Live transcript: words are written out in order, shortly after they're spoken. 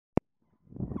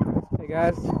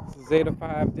guys, this is Zeta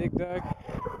 5 Dig Dug.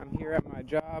 I'm here at my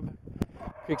job,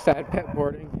 Creekside Pet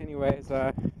Boarding. Anyways,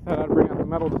 thought I'd bring out the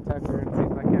metal detector and see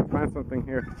if I can't find something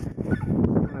here.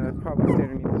 Probably stay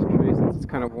underneath this tree since it's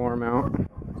kind of warm out.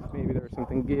 Maybe there was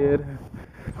something good.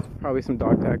 Probably some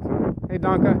dog tags on it. Hey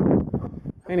Donka!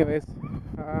 Anyways,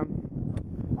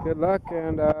 good luck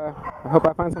and I hope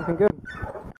I find something good.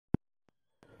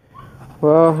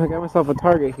 Well, I got myself a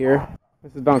target here.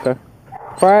 This is Donka.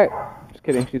 Quiet! Just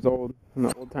kidding, she's old. I'm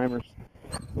not old timers.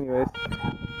 Anyways,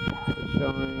 it's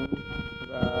showing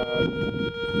about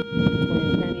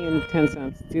between a penny and 10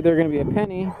 cents. It's either going to be a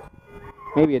penny,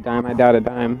 maybe a dime, I doubt a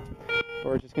dime,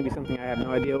 or it's just going to be something I have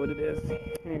no idea what it is.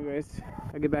 Anyways,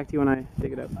 I'll get back to you when I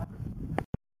dig it up.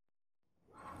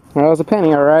 Well, that was a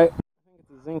penny, alright. I think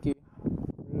it's a zinky.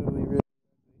 Really.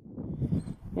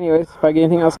 Anyways, if I get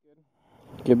anything else good,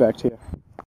 I'll get back to you.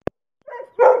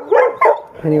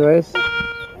 Anyways,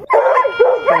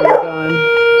 done.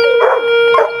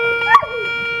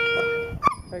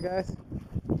 Hey guys.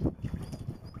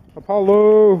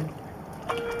 Apollo!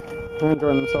 They're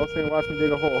enjoying themselves. They're gonna watch me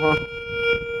dig a hole, huh?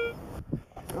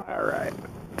 Alright.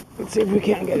 Let's see if we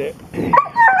can get it.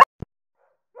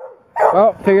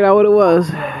 Well, figured out what it was.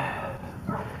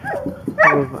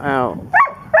 Move out.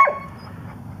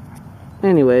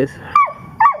 Anyways,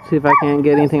 see if I can't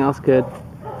get anything else good.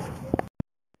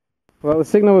 Well, the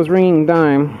signal was ringing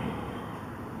dime.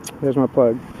 There's my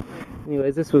plug.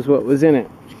 Anyways, this was what was in it.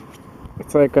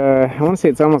 It's like, I want to say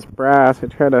it's almost brass. I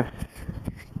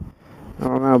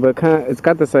don't know, but it's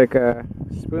got this like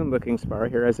spoon-looking spot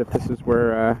here, as if this is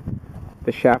where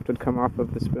the shaft would come off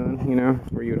of the spoon, you know,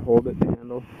 where you'd hold it, the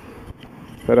handle.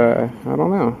 But I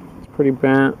don't know. It's pretty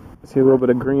bent. I see a little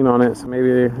bit of green on it, so maybe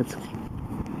it's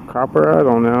copper. I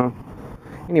don't know.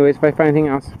 Anyways, if I find anything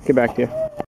else, get back to you.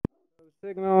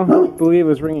 Signal, I believe,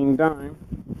 was ringing dime.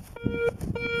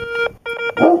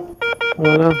 I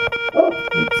don't know.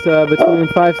 It's between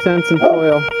 5 cents and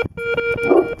foil.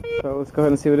 So let's go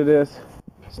ahead and see what it is.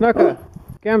 Snuka!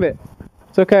 Gambit!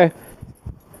 It's okay.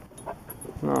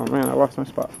 Oh man, I lost my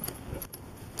spot.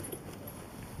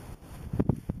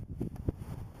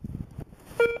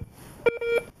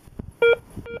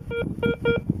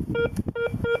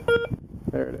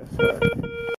 There it is. Sorry.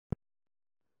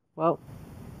 Well,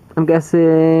 I'm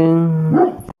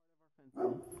guessing.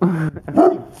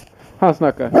 Huh,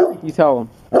 Snuka? You tell him.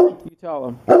 You tell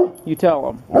him. You tell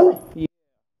him. Yeah.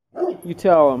 You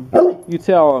tell him. You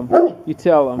tell him. You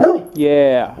tell him.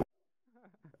 Yeah.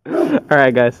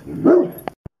 Alright, guys.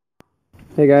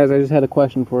 Hey, guys, I just had a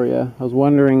question for you. I was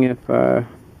wondering if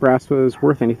brass was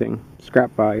worth anything, scrap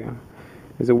value.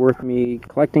 Is it worth me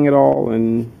collecting it all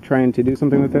and trying to do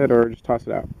something with it, or just toss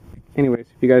it out? Anyways,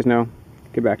 if you guys know,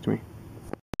 get back to me.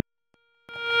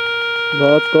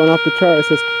 Well, it's going off the chart. It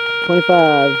says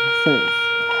 25 cents.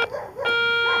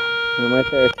 And I'm right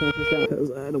there, 2 inches down,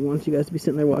 because I don't want you guys to be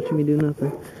sitting there watching me do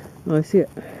nothing. Oh, I see it.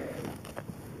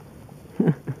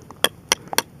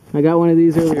 I got one of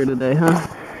these earlier today, huh?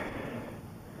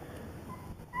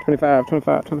 25.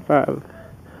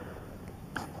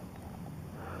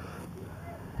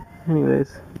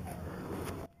 Anyways.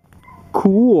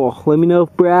 Cool. Let me know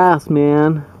if brass,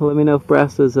 man. Let me know if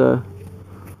brass is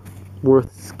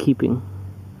worth keeping.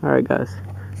 Alright, guys.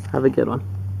 Have a good one.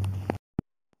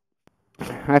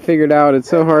 I figured out it's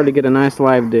so hard to get a nice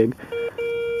live dig.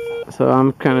 So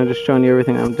I'm kind of just showing you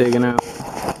everything I'm digging out.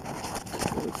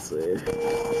 Let's see.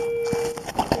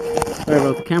 Sorry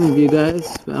about the camera view,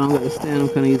 guys. But I don't got to stand. I'm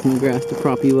kind of using the grass to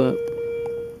prop you up.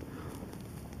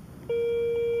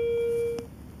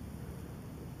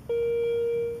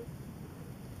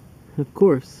 Of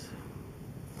course.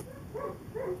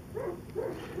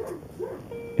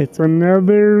 It's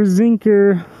another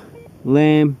zinker.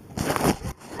 Lame.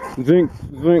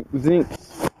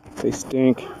 Zinks. They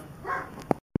stink.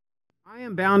 I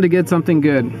am bound to get something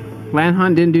good. Land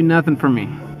hunt didn't do nothing for me.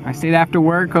 I stayed after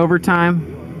work,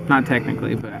 overtime. Not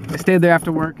technically, but I stayed there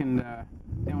after work and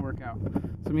didn't work out.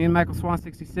 So me and Michael Swan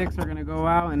 66 are gonna go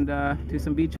out and do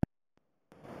some beach.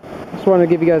 Just wanted to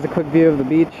give you guys a quick view of the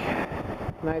beach.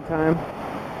 Nighttime.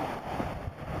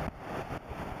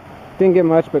 Didn't get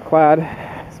much, but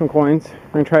clad some coins.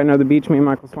 We're gonna try another beach. Me and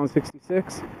Michael Swan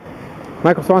 66.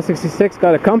 Michael Swan 66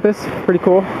 got a compass. Pretty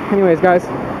cool. Anyways, guys,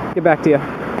 get back to you.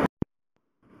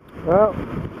 Well,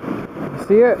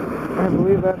 see it? I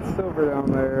believe that's silver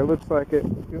down there. It looks like it.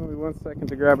 Give me 1 second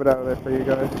to grab it out of there for you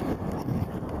guys.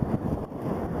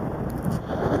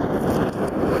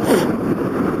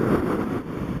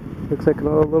 Looks like a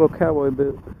little cowboy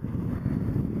boot.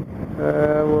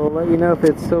 We'll let you know if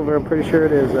it's silver. I'm pretty sure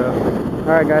it is, though.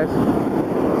 Alright, guys.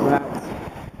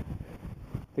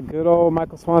 That's The good old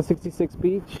Michael Swan 66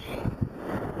 Beach.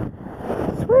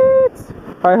 Sweet!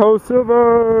 Hi-ho,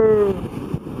 silver!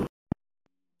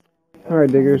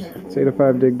 Alright, diggers. It's 8 to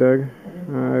 5 Dig Dug.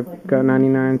 I've got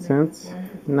 99 cents.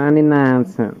 99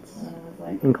 cents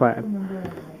in clad.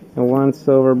 And one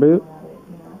silver boot.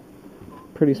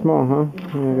 Pretty small, huh?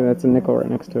 Yeah, that's a nickel right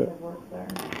next to it.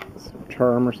 Some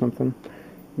charm or something.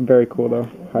 Very cool, though.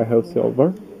 Hi-ho,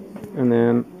 silver. And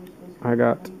then I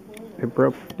got a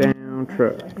broke down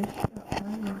truck.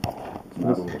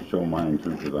 I'll show mine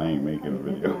too, because I ain't making a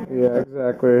video. Yeah,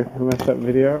 exactly. Messed up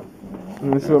video.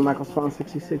 And this is what Michael Swan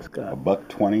 66 got. A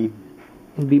 $1.20.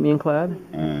 He beat me in clad.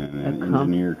 And an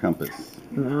engineer compass.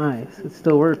 Nice. It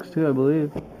still works too, I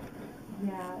believe.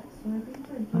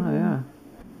 Oh yeah.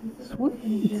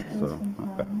 Sweet. So,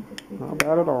 Not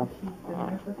bad at all.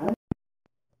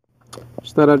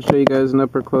 Just thought I'd show you guys an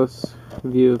upper close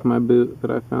view of my boot that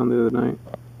I found the other night.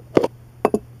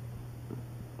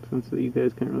 Since you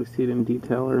guys can't really see it in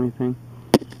detail or anything.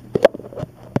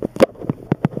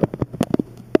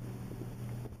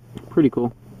 Pretty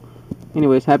cool.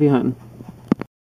 Anyways, happy hunting.